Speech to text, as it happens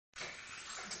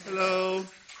Hello.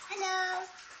 Hello.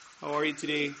 How are you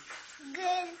today?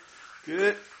 Good.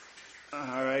 Good.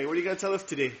 All right. What are you gonna tell us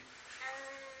today?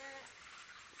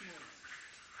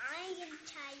 I'm gonna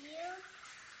tell you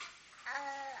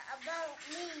about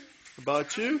me.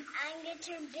 About you? I'm gonna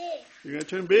turn big. You're gonna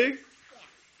turn big?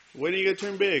 Yeah. When are you gonna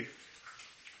turn big?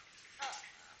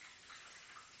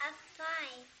 At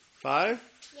 5?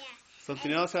 Yeah.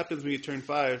 Something else happens when you turn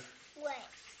 5. What?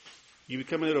 You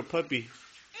become a little puppy.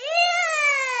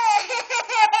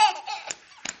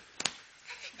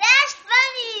 That's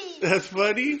funny. That's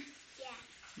funny? Yeah.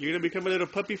 You're gonna become a little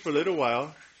puppy for a little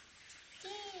while.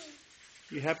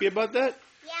 You happy about that?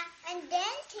 Yeah, and then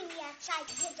take me outside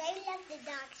because I love the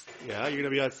dogs. Yeah, you're gonna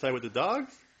be outside with the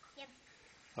dogs? Yep.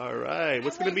 All right.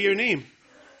 What's gonna be your name?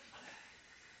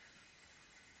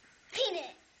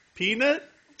 Peanut. Peanut?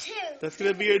 Too. That's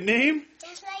gonna be your name?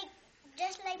 Just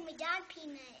like my dog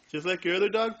Peanut. Just like your other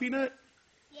dog, Peanut?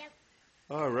 Yep.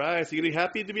 All right. So you're gonna be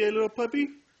happy to be a little puppy?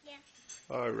 Yeah.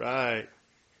 All right.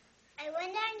 I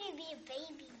want to be a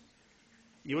baby.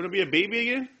 You wanna be a baby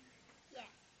again? Yeah.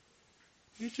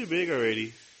 You're too big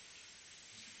already.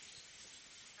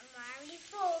 I'm already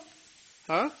full.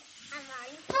 Huh? I'm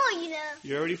already full, you know.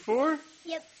 You're already 4?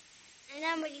 Yep. And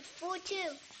I'm already full too.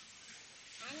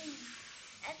 And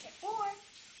after 4,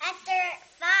 after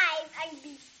 5, I'd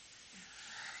be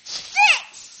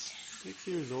 6. 6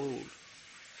 years old.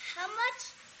 How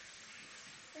much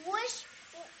was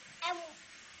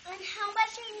and how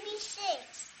much would be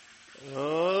 6?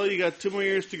 Oh, you got 2 more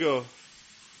years to go.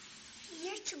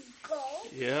 Years to go?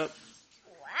 Yep.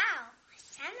 Wow.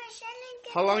 Summer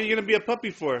selling. How long are you going to be a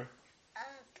puppy for?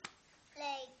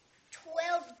 Like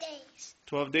 12 days.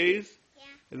 12 days? Yeah.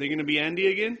 And they're going to be Andy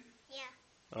again?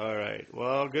 Yeah. All right.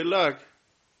 Well, good luck.